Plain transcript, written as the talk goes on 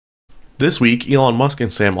This week, Elon Musk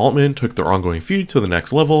and Sam Altman took their ongoing feud to the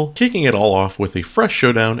next level, kicking it all off with a fresh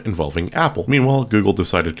showdown involving Apple. Meanwhile, Google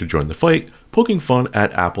decided to join the fight, poking fun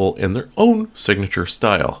at Apple in their own signature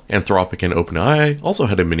style. Anthropic and OpenAI also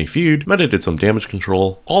had a mini feud, Meta did some damage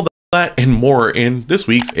control, all that and more in this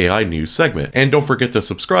week's AI news segment. And don't forget to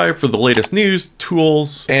subscribe for the latest news,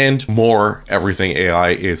 tools, and more everything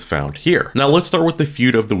AI is found here. Now let's start with the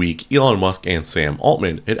feud of the week, Elon Musk and Sam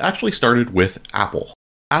Altman. It actually started with Apple.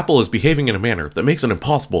 Apple is behaving in a manner that makes it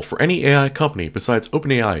impossible for any AI company besides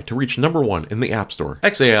OpenAI to reach #1 in the App Store.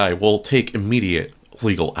 XAI will take immediate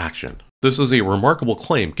legal action. This is a remarkable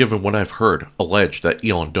claim given what I've heard alleged that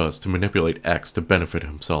Elon does to manipulate X to benefit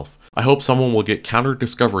himself. I hope someone will get counter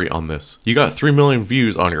discovery on this. You got 3 million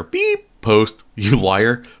views on your beep post, you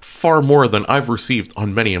liar, far more than I've received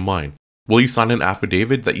on many of mine. Will you sign an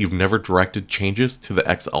affidavit that you've never directed changes to the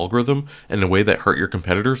X algorithm in a way that hurt your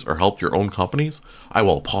competitors or helped your own companies? I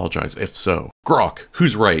will apologize if so. Grok,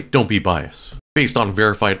 who's right? Don't be biased. Based on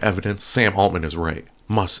verified evidence, Sam Altman is right.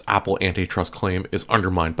 Musk's Apple antitrust claim is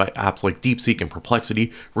undermined by apps like DeepSeek and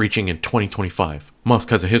Perplexity reaching in 2025.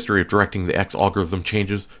 Musk has a history of directing the X algorithm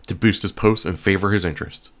changes to boost his posts and favor his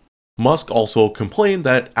interests. Musk also complained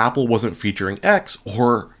that Apple wasn't featuring X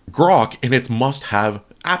or Grok in its must-have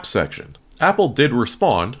app section. Apple did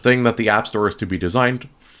respond, saying that the App Store is to be designed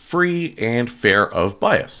free and fair of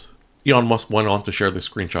bias. Elon Musk went on to share this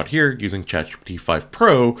screenshot here using ChatGPT 5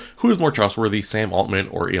 Pro. Who is more trustworthy, Sam Altman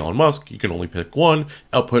or Elon Musk? You can only pick one,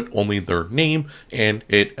 output only their name, and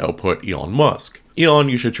it output Elon Musk. Elon,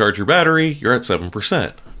 you should charge your battery, you're at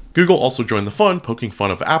 7%. Google also joined the fun, poking fun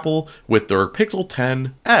of Apple with their Pixel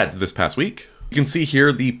 10 ad this past week. You can see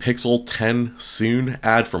here the Pixel 10 soon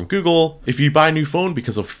ad from Google. If you buy a new phone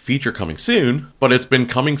because of a feature coming soon, but it's been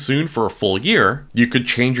coming soon for a full year, you could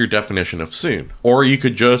change your definition of soon. Or you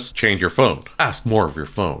could just change your phone. Ask more of your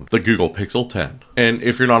phone. The Google Pixel 10. And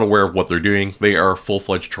if you're not aware of what they're doing, they are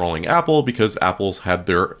full-fledged trolling Apple because Apple's had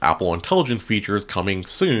their Apple Intelligent features coming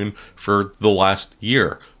soon for the last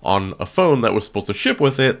year on a phone that was supposed to ship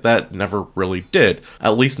with it that never really did.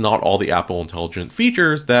 At least not all the Apple Intelligent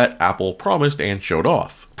features that Apple promised and showed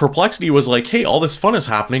off. Perplexity was like, hey, all this fun is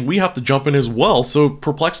happening, we have to jump in as well, so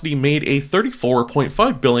Perplexity made a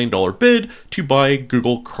 $34.5 billion bid to buy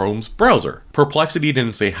Google Chrome's browser. Perplexity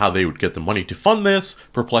didn't say how they would get the money to fund this.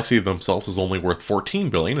 Perplexity themselves is only worth $14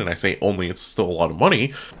 billion, and I say only, it's still a lot of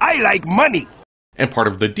money. I like money! And part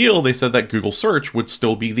of the deal, they said that Google Search would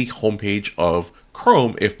still be the homepage of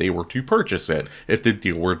Chrome if they were to purchase it, if the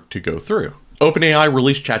deal were to go through. OpenAI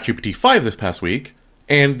released ChatGPT 5 this past week,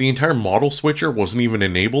 and the entire model switcher wasn't even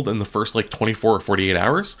enabled in the first 24 or 48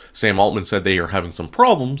 hours. Sam Altman said they are having some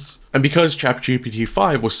problems, and because ChatGPT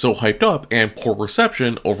 5 was so hyped up and poor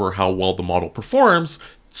reception over how well the model performs,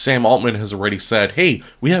 Sam Altman has already said, hey,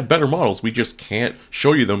 we have better models, we just can't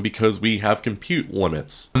show you them because we have compute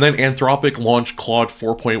limits. And then Anthropic launched Claude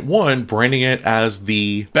 4.1, branding it as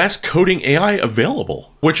the best coding AI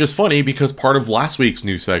available. Which is funny because part of last week's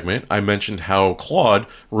news segment, I mentioned how Claude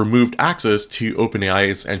removed access to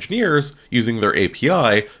OpenAI's engineers using their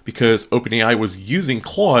API because OpenAI was using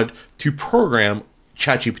Claude to program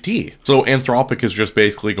ChatGPT. So Anthropic is just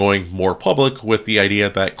basically going more public with the idea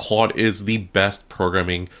that Claude is the best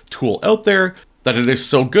programming tool out there, that it is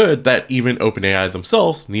so good that even OpenAI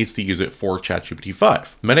themselves needs to use it for ChatGPT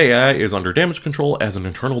 5. Meta AI is under damage control as an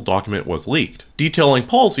internal document was leaked, detailing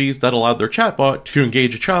policies that allowed their chatbot to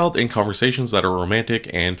engage a child in conversations that are romantic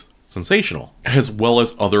and sensational, as well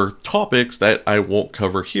as other topics that I won't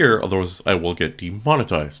cover here, otherwise I will get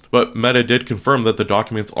demonetized. But Meta did confirm that the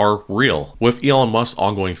documents are real. With Elon Musk's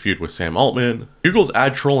ongoing feud with Sam Altman, Google's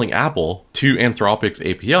ad trolling Apple, to Anthropic's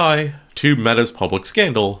API, to Meta's public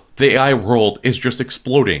scandal, the AI world is just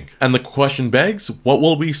exploding. And the question begs, what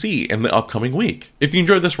will we see in the upcoming week? If you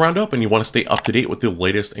enjoyed this roundup and you want to stay up to date with the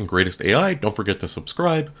latest and greatest AI, don't forget to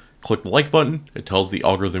subscribe. Click the like button. It tells the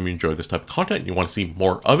algorithm you enjoy this type of content and you want to see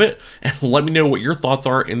more of it. And let me know what your thoughts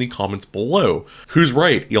are in the comments below. Who's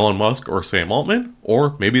right, Elon Musk or Sam Altman?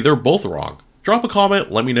 Or maybe they're both wrong. Drop a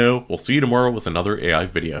comment, let me know. We'll see you tomorrow with another AI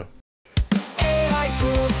video. AI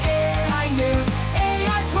tools, AI news,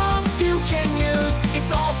 AI prompts you can use.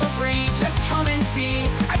 It's all for free, just come and see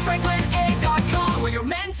at franklinA.com where you're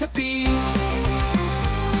meant to be.